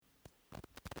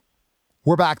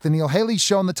We're back, the Neil Haley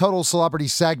Show in the Total Celebrity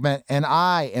segment, and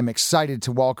I am excited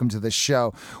to welcome to the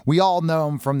show. We all know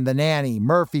him from The Nanny,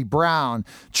 Murphy Brown,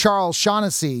 Charles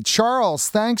Shaughnessy. Charles,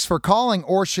 thanks for calling,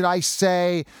 or should I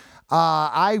say,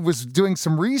 I was doing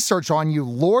some research on you,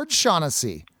 Lord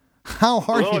Shaughnessy. How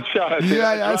are Lord you? Shaughnessy,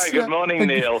 that's right. Good morning,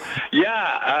 Neil.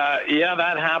 Yeah,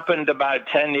 that happened about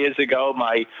 10 years ago.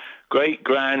 My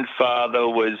great-grandfather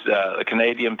was the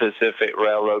Canadian Pacific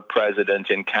Railroad president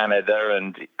in Canada,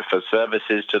 and for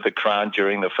services to the Crown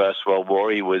during the First World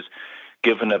War, he was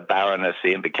given a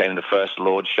baronetcy and became the first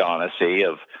Lord Shaughnessy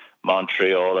of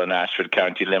Montreal and Ashford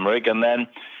County, Limerick. And then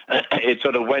it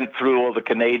sort of went through all the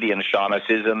Canadian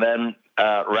Shaughnesseys and then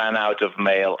ran out of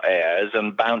male heirs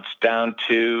and bounced down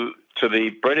to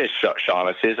the British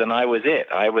Shaughnesseys, and I was it.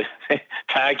 I was,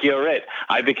 tag, you're it.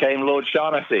 I became Lord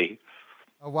Shaughnessy.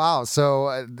 Oh, wow.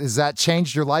 So has that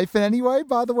changed your life in any way,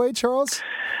 by the way, Charles?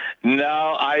 No,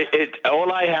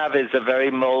 all I have is a very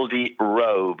moldy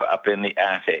robe up in the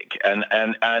attic, and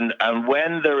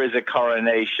when there is a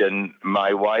coronation,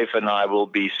 my wife and I will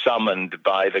be summoned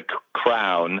by the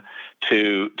Crown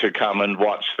to come and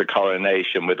watch the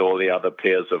coronation with all the other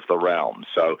peers of the realm.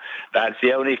 So that's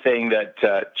the only thing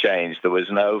that changed. There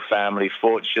was no family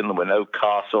fortune, there were no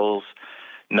castles,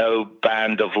 no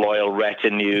band of loyal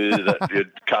retinue that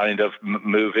would kind of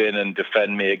move in and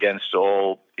defend me against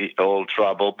all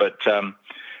trouble. But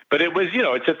it was,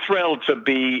 it's a thrill to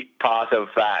be part of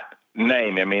that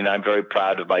name. I mean, I'm very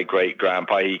proud of my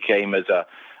great-grandpa. He came as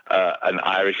an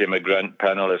Irish immigrant,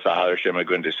 penniless Irish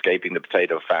immigrant, escaping the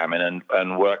potato famine,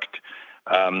 and worked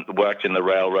in the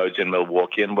railroads in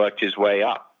Milwaukee and worked his way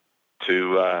up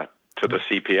to the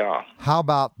CPR. How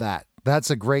about that?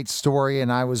 That's a great story,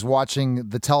 and I was watching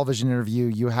the television interview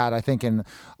you had, I think, in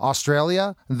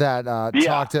Australia that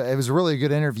talked to, it was a really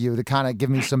good interview to kind of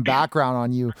give me some background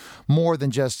on you more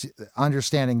than just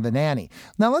understanding The Nanny.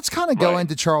 Now, let's kind of go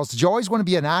into, Charles, did you always want to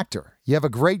be an actor? You have a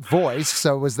great voice,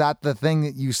 so was that the thing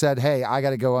that you said, hey, I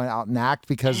got to go out and act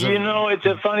because of... It's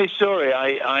a funny story.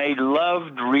 I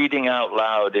loved reading out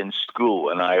loud in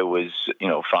school, and I was,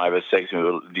 5 or 6, we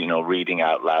were, reading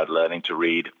out loud, learning to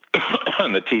read.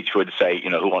 And the teacher would say,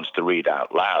 who wants to read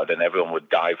out loud? And everyone would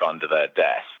dive under their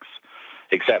desks,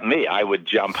 except me. I would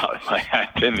jump out with my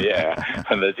hand in the air.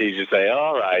 And the teacher would say,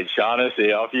 all right,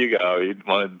 Shaughnessy, off you go.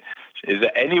 Is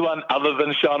there anyone other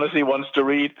than Shaughnessy wants to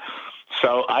read?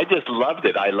 So I just loved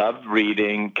it. I loved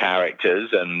reading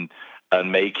characters and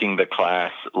making the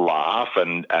class laugh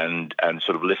and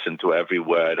sort of listen to every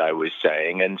word I was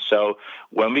saying. And so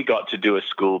when we got to do a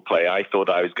school play, I thought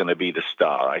I was going to be the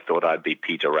star. I thought I'd be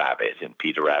Peter Rabbit in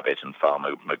Peter Rabbit and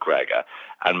Farmer McGregor.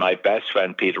 And my best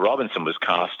friend, Peter Robinson, was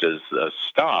cast as a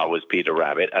star, was Peter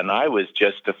Rabbit, and I was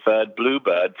just the third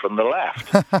bluebird from the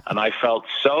left. And I felt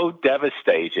so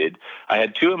devastated. I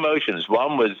had two emotions.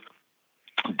 One was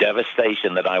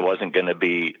devastation that I wasn't going to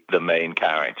be the main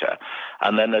character.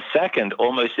 And then the second,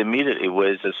 almost immediately,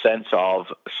 was a sense of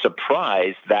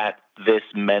surprise that this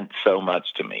meant so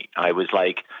much to me. I was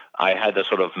like, I had a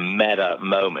sort of meta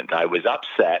moment. I was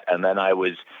upset, and then I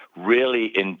was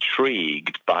really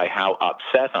intrigued by how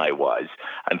upset I was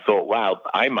and thought, wow,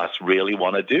 I must really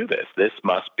want to do this. This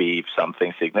must be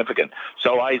something significant.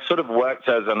 So I sort of worked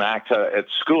as an actor at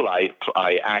school.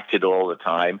 I acted all the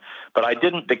time, but I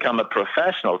didn't become a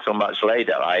professional till much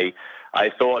later. I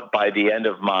thought by the end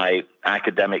of my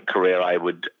academic career, I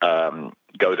would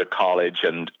go to college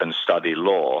and study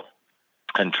law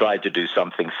and try to do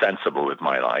something sensible with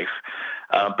my life.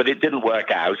 But it didn't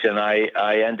work out, and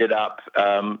I ended up,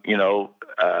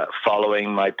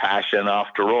 following my passion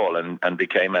after all and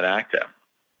became an actor.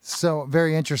 So,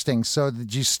 very interesting. So,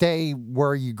 did you stay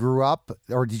where you grew up,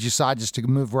 or did you decide just to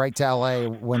move right to L.A.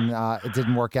 when it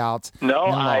didn't work out? No,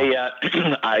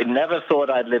 I never thought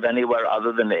I'd live anywhere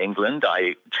other than England.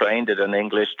 I trained at an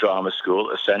English drama school,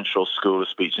 a Central School of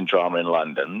Speech and Drama in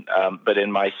London. But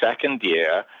in my second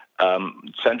year,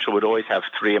 Central would always have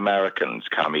 3 Americans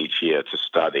come each year to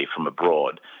study from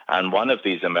abroad. And one of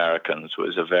these Americans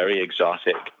was a very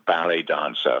exotic ballet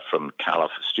dancer from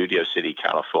Studio City,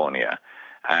 California.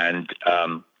 And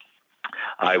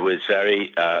I was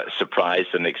very surprised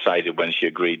and excited when she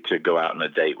agreed to go out on a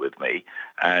date with me.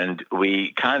 And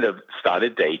we kind of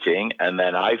started dating, and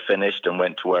then I finished and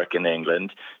went to work in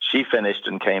England. She finished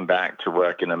and came back to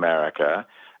work in America.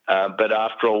 But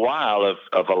after a while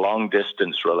of a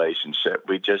long-distance relationship,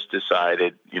 we just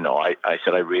decided, I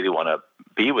said, I really want to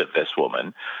be with this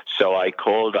woman. So I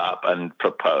called up and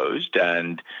proposed,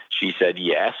 and she said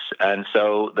yes. And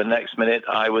so the next minute,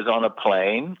 I was on a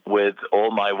plane with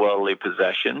all my worldly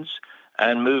possessions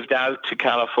and moved out to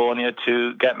California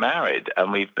to get married.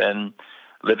 And we've been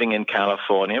living in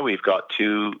California. We've got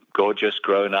 2 gorgeous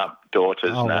grown-up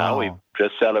daughters now. Wow. We've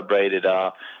just celebrated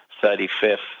our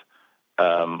 35th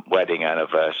wedding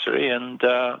anniversary, and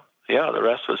the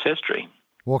rest was history.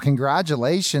 Well,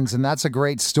 congratulations, and that's a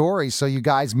great story. So you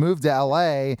guys moved to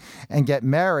L.A. and get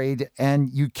married,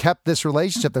 and you kept this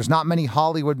relationship. There's not many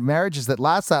Hollywood marriages that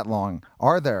last that long,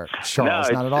 are there, Charles?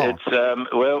 No, not at all.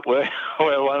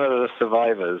 We're one of the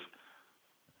survivors.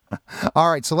 All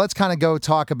right, so let's kind of go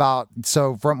talk about,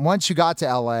 so from once you got to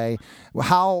L.A.,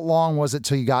 how long was it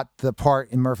till you got the part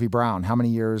in Murphy Brown? How many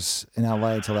years in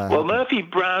L.A. till that Well, happened? Murphy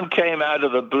Brown came out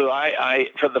of the blue.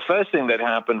 For the first thing that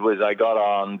happened was I got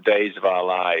on Days of Our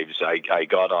Lives. I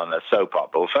got on a soap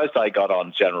opera. Well, first I got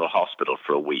on General Hospital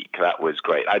for a week. That was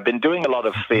great. I'd been doing a lot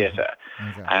of theater,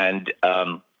 and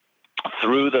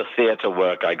through the theater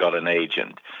work, I got an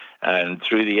agent. And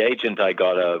through the agent, I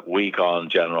got a week on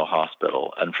General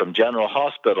Hospital. And from General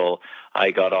Hospital,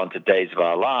 I got onto Days of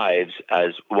Our Lives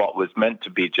as what was meant to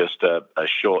be just a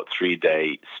short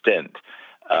 3-day stint.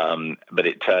 But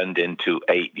it turned into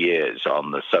 8 years on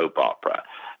the soap opera.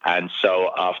 And so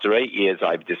after 8 years,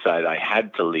 I decided I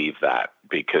had to leave that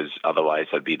because otherwise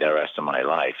I'd be there the rest of my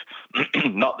life.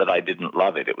 Not that I didn't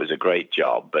love it. It was a great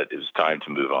job, but it was time to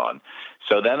move on.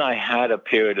 So then I had a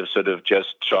period of sort of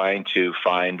just trying to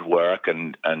find work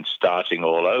and starting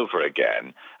all over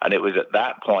again. And it was at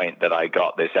that point that I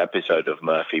got this episode of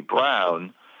Murphy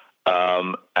Brown.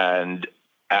 And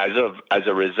as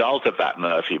a result of that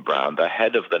Murphy Brown, the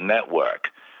head of the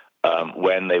network,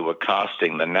 when they were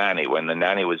casting The Nanny, when The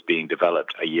Nanny was being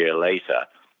developed a year later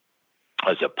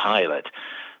as a pilot,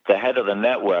 the head of the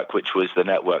network, which was the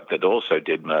network that also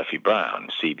did Murphy Brown,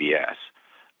 CBS,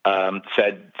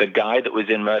 said the guy that was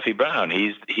in Murphy Brown,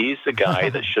 he's the guy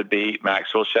that should be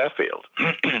Maxwell Sheffield.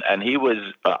 And he was,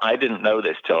 I didn't know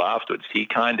this till afterwards, he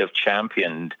kind of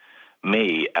championed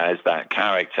me as that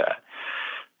character.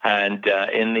 And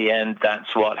in the end,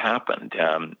 that's what happened.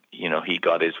 He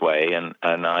got his way,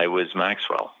 and I was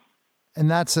Maxwell. And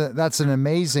that's an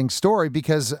amazing story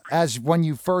because when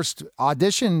you first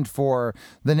auditioned for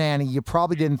The Nanny, you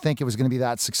probably didn't think it was going to be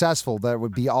that successful, that it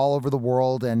would be all over the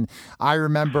world. And I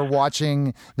remember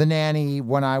watching The Nanny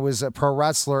when I was a pro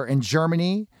wrestler in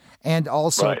Germany and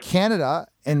also Canada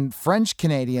and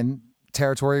French-Canadian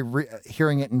territory,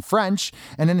 hearing it in French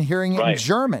and then hearing it in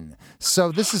German.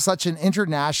 So this is such an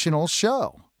international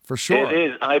show. For sure.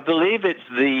 It is. I believe it's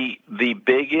the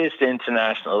biggest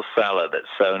international seller that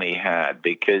Sony had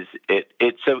because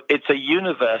it's a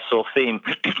universal theme.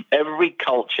 Every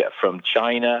culture from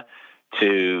China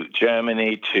to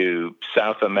Germany to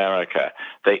South America,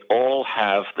 they all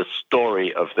have the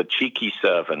story of the cheeky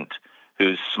servant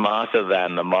who's smarter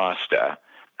than the master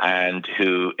and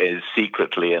who is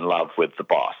secretly in love with the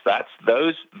boss. That's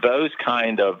those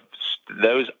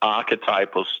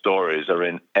archetypal stories are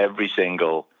in every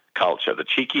single culture. The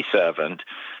cheeky servant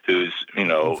who's,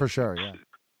 for sure, yeah.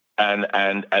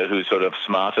 And who's sort of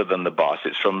smarter than the boss.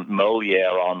 It's from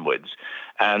Moliere onwards.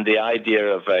 And the idea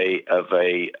of a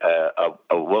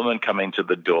woman coming to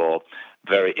the door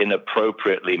very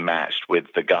inappropriately matched with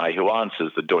the guy who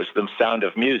answers the door. It's the Sound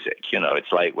of Music.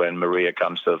 It's like when Maria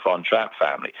comes to the Von Trapp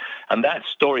family. And that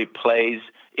story plays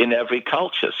in every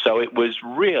culture. So it was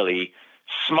really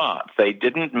smart. They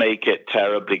didn't make it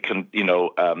terribly,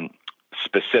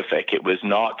 specific. It was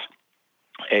not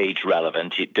age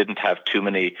relevant. It didn't have too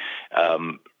many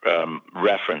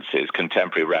references,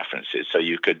 contemporary references, so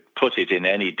you could put it in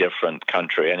any different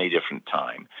country, any different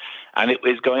time. And it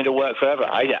is going to work forever.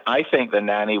 I think The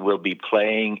Nanny will be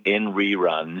playing in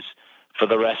reruns for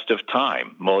the rest of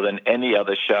time, more than any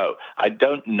other show. I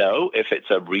don't know if it's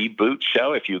a reboot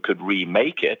show, if you could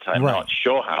remake it. I'm not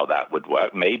sure how that would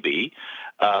work, maybe.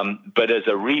 But as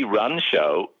a rerun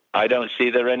show, I don't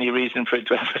see there any reason for it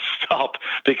to ever stop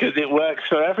because it works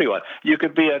for everyone. You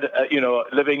could be,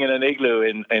 living in an igloo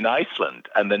in Iceland,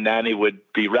 and The Nanny would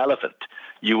be relevant.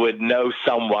 You would know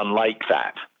someone like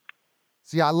that.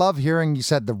 See, I love hearing you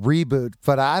said the reboot,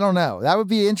 but I don't know. That would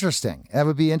be interesting. That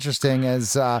would be interesting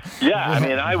as... I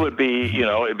would be,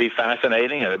 it'd be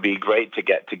fascinating. It'd be great to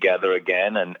get together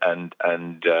again and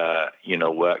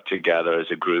work together as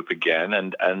a group again.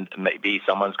 And maybe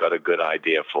someone's got a good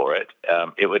idea for it.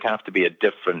 It would have to be a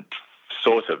different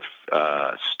sort of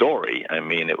story. I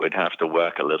mean, it would have to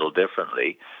work a little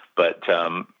differently. But,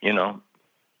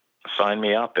 sign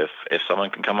me up if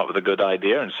someone can come up with a good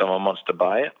idea and someone wants to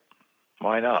buy it.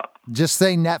 Why not? Just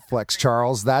say Netflix,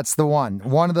 Charles. That's the one.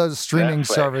 One of those streaming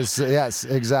services. Yes,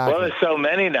 exactly. Well, there's so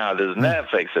many now. There's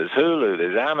Netflix, there's Hulu,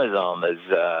 there's Amazon,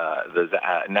 there's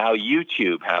now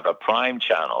YouTube have a Prime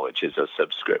channel, which is a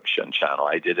subscription channel.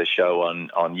 I did a show on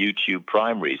YouTube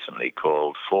Prime recently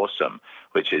called Foursome,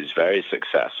 which is very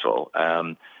successful.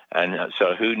 And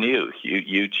so who knew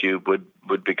YouTube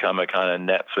would become a kind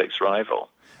of Netflix rival?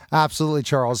 Absolutely,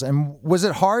 Charles. And was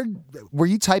it hard? Were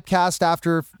you typecast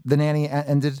after The Nanny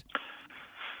ended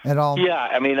at all? Yeah,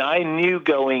 I mean, I knew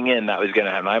going in that was going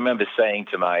to happen. I remember saying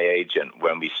to my agent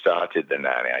when we started The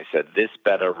Nanny, I said, this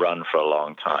better run for a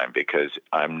long time because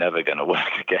I'm never going to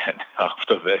work again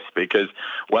after this. Because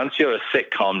once you're a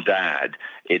sitcom dad,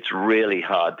 it's really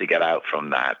hard to get out from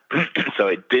that. So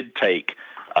it did take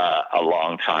a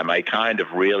long time. I kind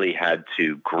of really had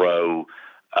to grow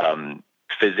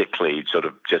physically, sort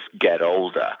of just get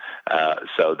older,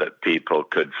 so that people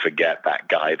could forget that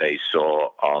guy they saw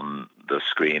on the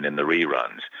screen in the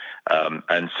reruns.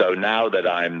 And so now that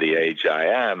I'm the age I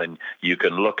am, and you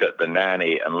can look at The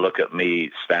Nanny and look at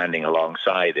me standing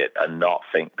alongside it and not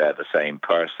think they're the same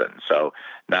person. So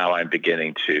now I'm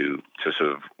beginning to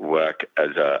sort of work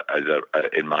as a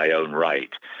in my own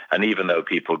right. And even though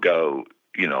people go,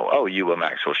 oh, you were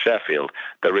Maxwell Sheffield,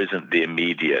 there isn't the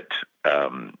immediate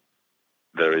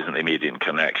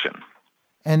connection.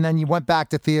 And then you went back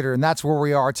to theater, and that's where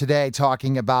we are today,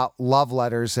 talking about love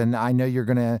letters. And I know you're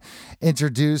going to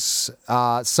introduce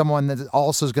someone that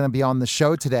also is going to be on the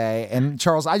show today. And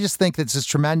Charles, I just think it's just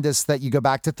tremendous that you go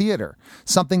back to theater,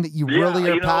 something that you really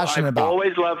are passionate about. I've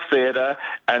always loved theater,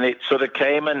 and it sort of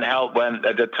came and helped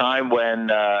at the time when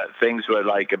things were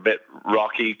like a bit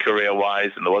rocky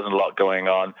career-wise, and there wasn't a lot going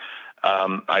on.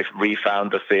 I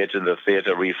refound the theater, and the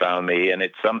theater refound me, and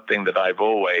it's something that I've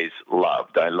always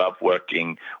loved. I love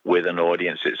working with an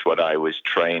audience. It's what I was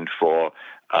trained for,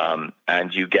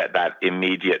 and you get that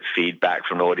immediate feedback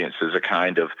from an audience. There's a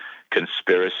kind of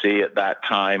conspiracy at that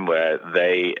time where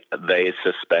they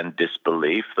suspend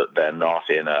disbelief that they're not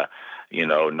in a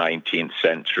 19th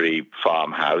century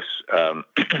farmhouse,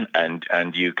 and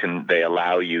they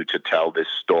allow you to tell this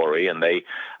story, and they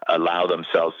allow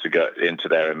themselves to go into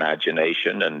their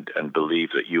imagination and believe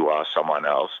that you are someone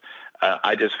else.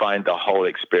 I just find the whole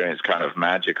experience kind of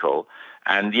magical.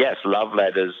 And yes, Love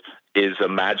Letters is a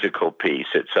magical piece.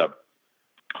 It's a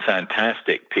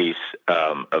fantastic piece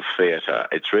of theater.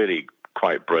 It's really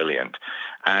quite brilliant.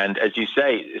 And as you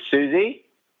say, Susie,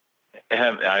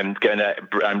 I'm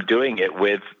doing it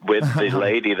with the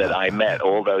lady that I met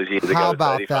all those years ago,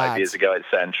 35 years ago at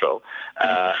Central.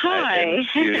 Hi.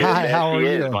 Hi, how are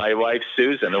you? My wife,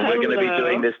 Susan, and we're going to be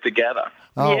doing this together.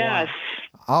 Oh, yes.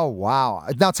 Wow. Oh, wow.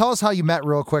 Now tell us how you met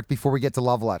real quick before we get to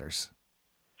love letters.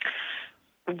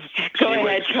 Go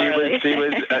ahead, Charlie.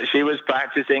 She was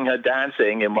practicing her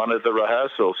dancing in one of the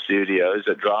rehearsal studios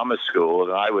at drama school,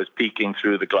 and I was peeking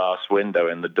through the glass window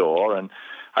in the door, and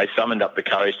I summoned up the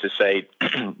courage to say,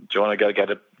 do you want to go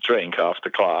get a drink after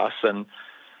class? And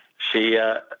she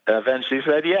eventually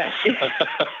said yes.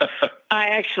 I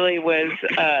actually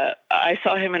I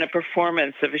saw him in a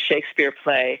performance of a Shakespeare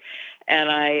play, and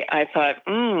I thought,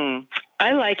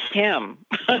 I like him.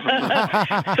 So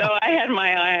I had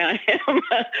my eye on him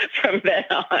from then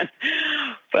on.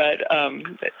 But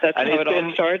that's how it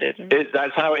all started.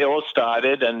 That's how it all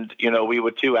started. And, we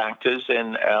were two actors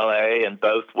in L.A. and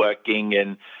both working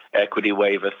in Equity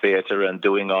Waiver Theater and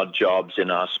doing odd jobs in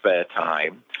our spare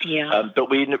time. Yeah. But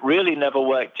we really never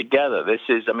worked together.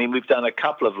 We've done a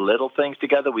couple of little things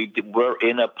together. We were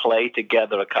in a play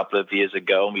together a couple of years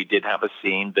ago, and we did have a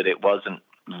scene, but it wasn't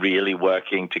really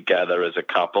working together as a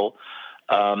couple.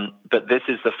 But this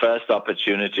is the first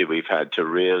opportunity we've had to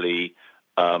really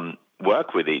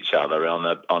work with each other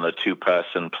on a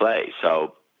two-person play.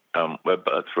 So we're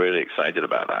both really excited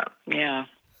about that. Yeah.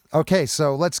 Okay,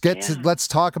 so let's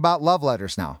talk about Love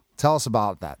Letters now. Tell us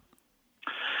about that.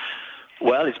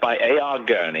 Well, it's by A.R.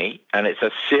 Gurney, and it's a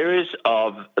series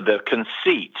of, the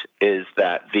conceit is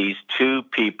that these two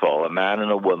people, a man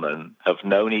and a woman, have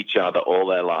known each other all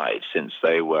their lives since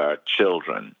they were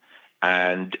children,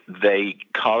 and they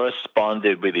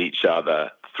corresponded with each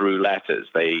other through letters.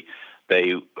 They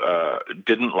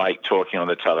didn't like talking on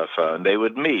the telephone. They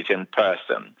would meet in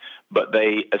person, but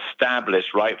they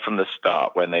established right from the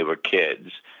start when they were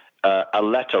kids a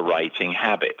letter writing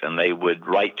habit, and they would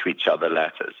write to each other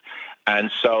letters.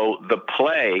 And so the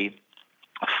play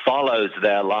follows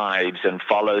their lives and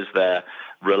follows their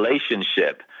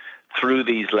relationship through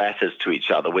these letters to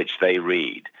each other, which they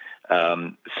read.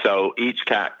 So each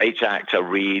actor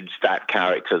reads that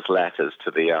character's letters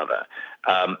to the other.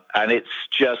 And it's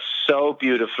just so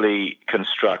beautifully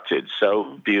constructed,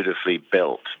 so beautifully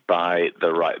built by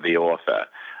the author.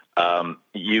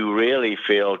 You really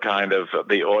feel kind of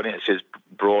the audience is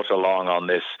brought along on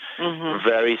this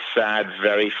very sad,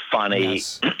 very funny,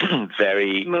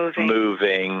 very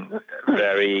moving,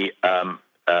 very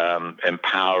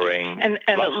empowering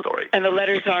love story. And the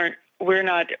letters we're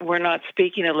not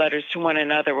speaking the letters to one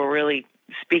another. We're really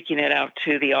speaking it out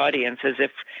to the audience as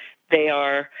if they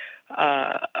are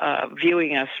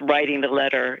viewing us writing the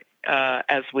letter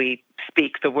as we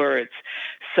speak the words.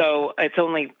 So it's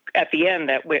only at the end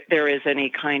that there is any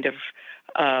kind of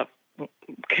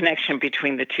connection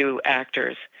between the two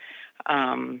actors.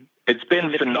 It's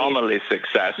been phenomenally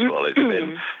successful. It's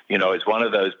been, it's one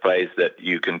of those plays that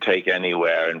you can take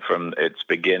anywhere. And from its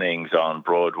beginnings on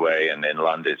Broadway and in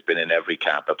London, it's been in every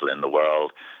capital in the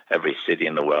world, every city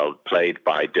in the world, played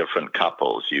by different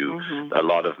couples. A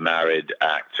lot of married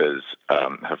actors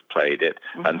have played it,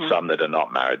 and some that are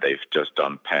not married, they've just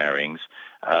done pairings.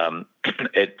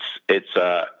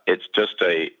 It's just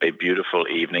a beautiful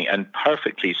evening and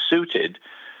perfectly suited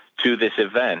to this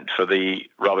event for the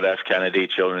Robert F. Kennedy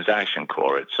Children's Action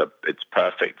Corps. It's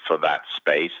perfect for that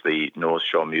space. The North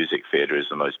Shore Music Theater is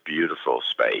the most beautiful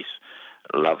space,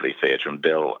 lovely theater, and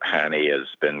Bill Haney has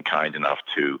been kind enough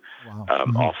to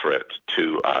offer it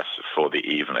to us for the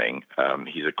evening.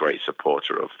 He's a great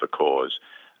supporter of the cause.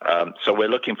 So we're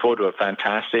looking forward to a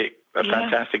fantastic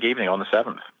evening on the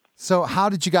 7th. So how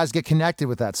did you guys get connected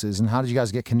with that, Susan? How did you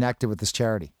guys get connected with this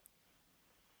charity?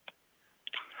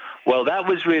 Well, that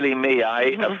was really me.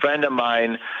 A friend of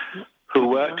mine who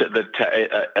worked at the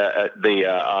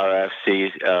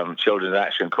RFC Children's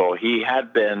Action Corps, he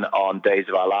had been on Days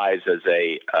of Our Lives as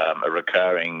a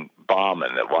recurring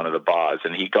barman at one of the bars,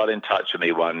 and he got in touch with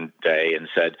me one day and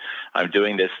said, "I'm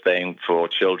doing this thing for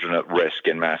children at risk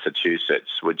in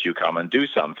Massachusetts. Would you come and do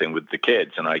something with the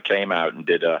kids?" And I came out and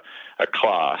did a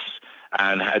class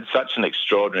and had such an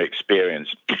extraordinary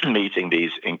experience meeting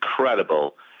these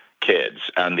incredible kids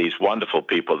and these wonderful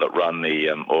people that run the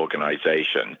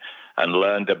organization, and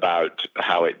learned about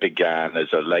how it began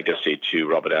as a legacy to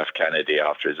Robert F. Kennedy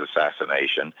after his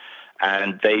assassination.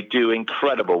 And they do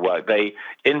incredible work. They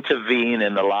intervene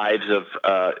in the lives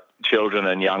of children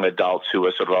and young adults who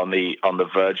are sort of on the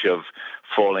verge of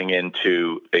falling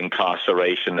into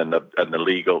incarceration and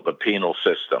the penal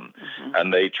system.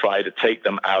 And they try to take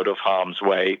them out of harm's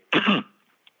way.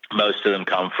 Most of them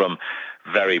come from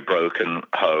very broken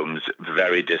homes,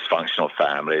 very dysfunctional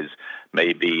families,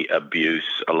 maybe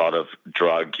abuse, a lot of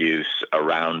drug use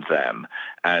around them.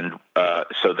 And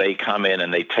so they come in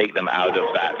and they take them out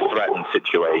of that threatened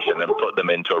situation and put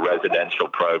them into a residential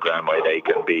program where they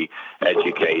can be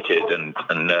educated and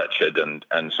nurtured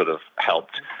and sort of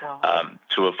helped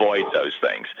to avoid those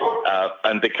things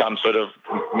and become sort of,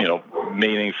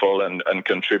 meaningful and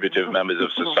contributive members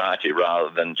of society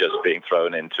rather than just being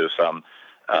thrown into some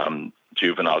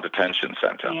juvenile detention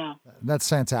center. Yeah. That's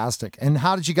fantastic. And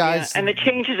how did you guys... Yeah. And the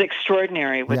change is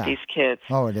extraordinary with these kids.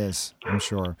 Oh, it is, I'm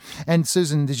sure. And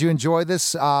Susan, did you enjoy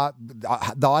this, the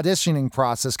auditioning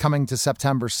process coming to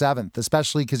September 7th,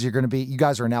 especially because you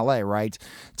guys are in LA, right?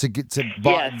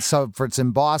 Yes. So it's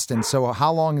in Boston. So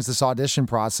how long is this audition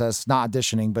process? Not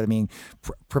auditioning, but I mean,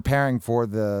 preparing for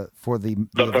the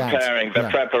event. The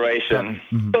preparation.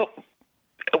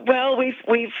 Well,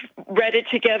 we've read it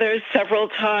together several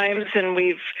times, and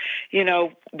we've,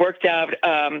 worked out,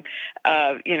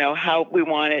 how we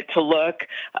want it to look.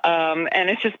 And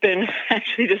it's just been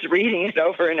actually just reading it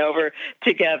over and over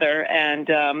together. And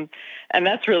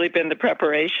that's really been the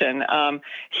preparation.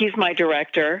 He's my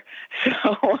director, so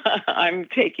I'm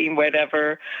taking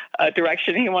whatever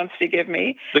direction he wants to give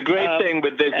me. The great thing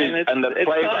with this is, and the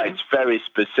playwright's very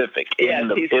specific. In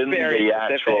the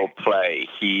actual play,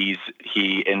 he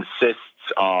insists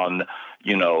on,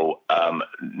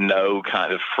 no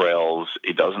kind of frills.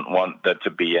 He doesn't want there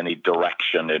to be any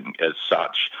direction as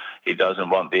such. He doesn't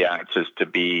want the actors to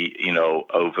be,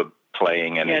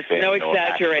 overplaying anything. Yes, no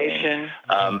exaggeration.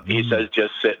 He says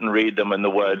just sit and read them and the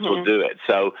words will do it.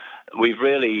 So we've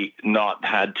really not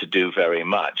had to do very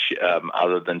much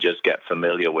other than just get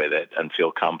familiar with it and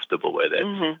feel comfortable with it,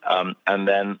 and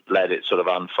then let it sort of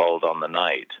unfold on the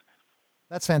night.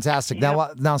 That's fantastic.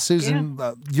 Yeah. Now, Susan,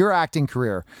 your acting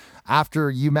career,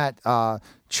 after you met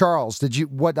Charles,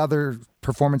 what other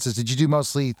performances did you do?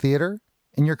 Mostly theater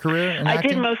in your career? I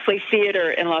did mostly theater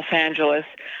in Los Angeles,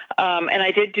 and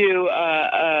I did do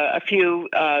a few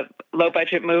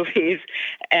low-budget movies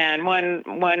and one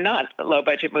not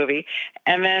low-budget movie,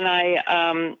 and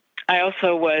then I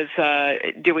also was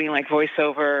doing like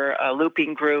voiceover,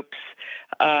 looping groups,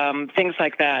 things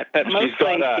like that, but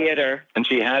mostly theater. And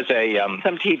she has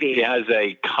some TV. She has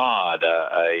a card,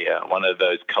 one of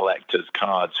those collector's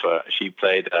cards she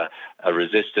played a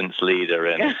resistance leader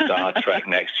in Star Trek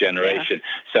Next Generation.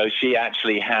 Yeah. So she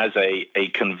actually has a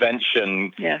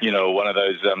convention, one of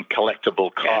those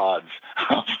collectible cards.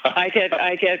 Yeah.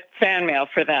 I get fan mail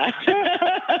for that,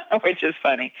 which is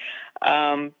funny.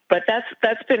 But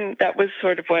that was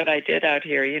sort of what I did out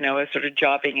here, a sort of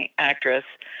jobbing actress.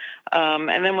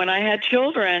 And then when I had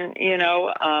children,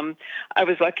 I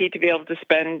was lucky to be able to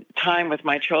spend time with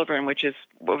my children, which is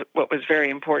what was very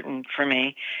important for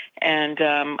me. And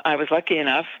I was lucky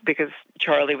enough because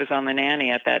Charlie was on the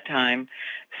nanny at that time.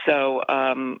 So,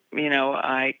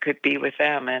 I could be with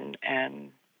them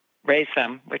and raise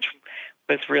them, which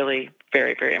was really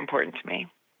very, very important to me.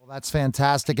 Well, that's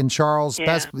fantastic. And Charles,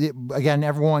 again,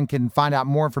 everyone can find out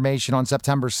more information on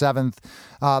September 7th.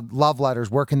 Love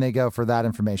Letters, where can they go for that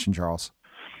information, Charles?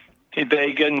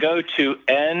 They can go to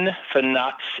N for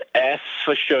nuts, S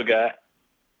for sugar,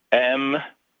 M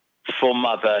for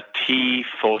mother, T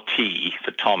for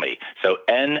Tommy. So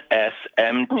nsmt.org.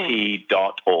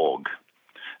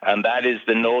 And that is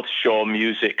the North Shore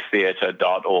Music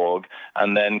Theater.org.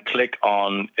 And then click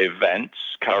on events,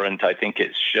 current, I think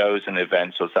it's shows and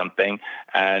events or something.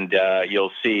 And you'll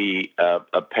see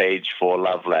a page for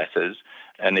Love Letters.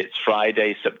 And it's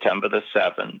Friday, September the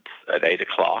 7th at 8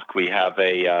 o'clock. We have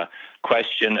a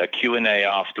Q&A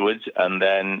afterwards. And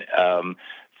then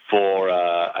for,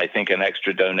 I think, an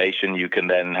extra donation, you can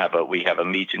then we have a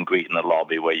meet and greet in the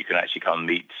lobby where you can actually come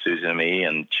meet Susan and me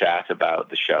and chat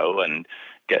about the show and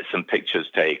get some pictures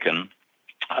taken.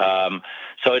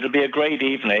 So it'll be a great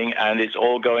evening, and it's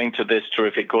all going to this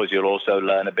terrific cause. You'll also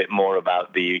learn a bit more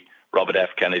about the Robert F.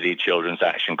 Kennedy Children's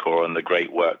Action Corps and the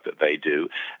great work that they do.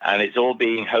 And it's all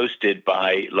being hosted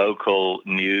by local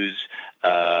news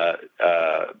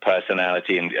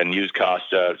personality and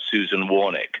newscaster Susan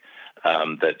Warnick,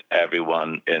 that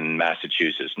everyone in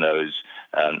Massachusetts knows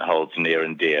and holds near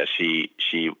and dear. She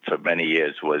for many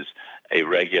years was a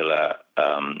regular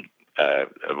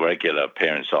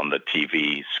appearance on the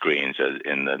TV screens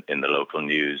in the local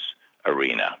news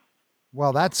arena.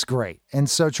 Well, that's great. And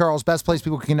so, Charles, best place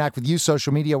people can connect with you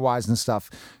social media-wise and stuff,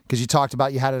 because you talked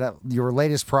about you had it at your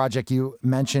latest project you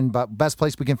mentioned, but best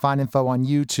place we can find info on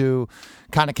you to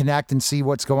kind of connect and see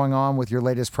what's going on with your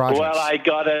latest project. Well, I've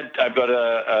got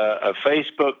a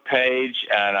Facebook page,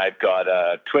 and I've got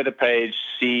a Twitter page.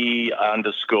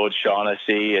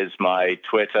 C_Shaughnessy is my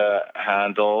Twitter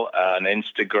handle, and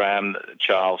Instagram,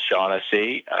 Charles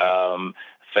Shaughnessy.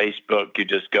 Facebook, you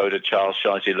just go to Charles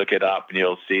Shaughnessy, look it up, and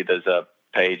you'll see there's a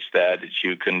page there that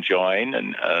you can join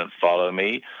and follow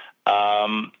me.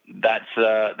 That'll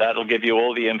give you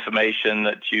all the information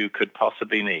that you could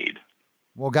possibly need.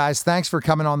 Well, guys, thanks for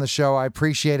coming on the show. I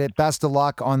appreciate it. Best of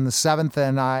luck on the 7th,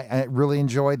 and I really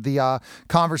enjoyed the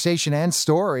conversation and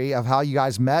story of how you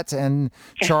guys met and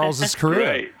Charles's career.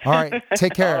 Great. All right,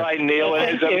 take care. All right, Neil.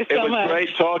 It was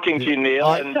great talking to you, Neil.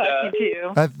 Talking to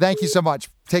you. Thank you so much.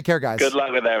 Take care, guys. Good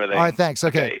luck with everything. All right, thanks.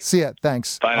 Okay. See ya.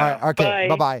 Thanks. Bye now. All right, okay,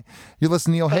 bye-bye. You're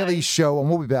listening to Neil Haley's show, and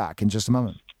we'll be back in just a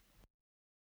moment.